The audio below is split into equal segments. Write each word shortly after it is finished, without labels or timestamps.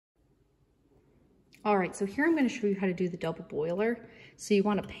All right, so here I'm going to show you how to do the double boiler. So you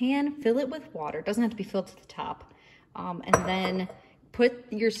want a pan, fill it with water. It doesn't have to be filled to the top. And then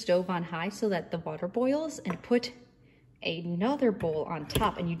put your stove on high so that the water boils, and put another bowl on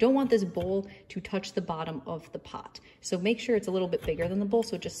top. And you don't want this bowl to touch the bottom of the pot. So make sure it's a little bit bigger than the bowl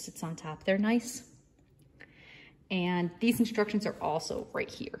so it just sits on top there nice. And these instructions are also right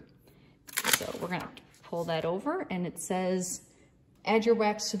here. So we're going to pull that over, and it says, add your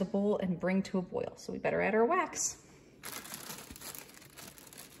wax to the bowl and bring to a boil. So we better add our wax.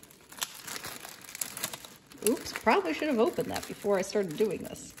 Oops, probably should have opened that before I started doing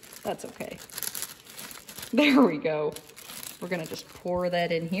this. That's okay. There we go. We're gonna just pour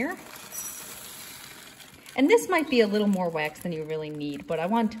that in here. And this might be a little more wax than you really need, but I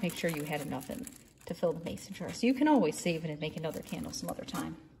wanted to make sure you had enough in to fill the mason jar. So you can always save it and make another candle some other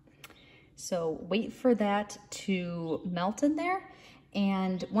time. So wait for that to melt in there.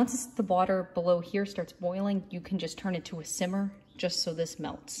 And once the water below here starts boiling, you can just turn it to a simmer just so this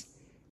melts.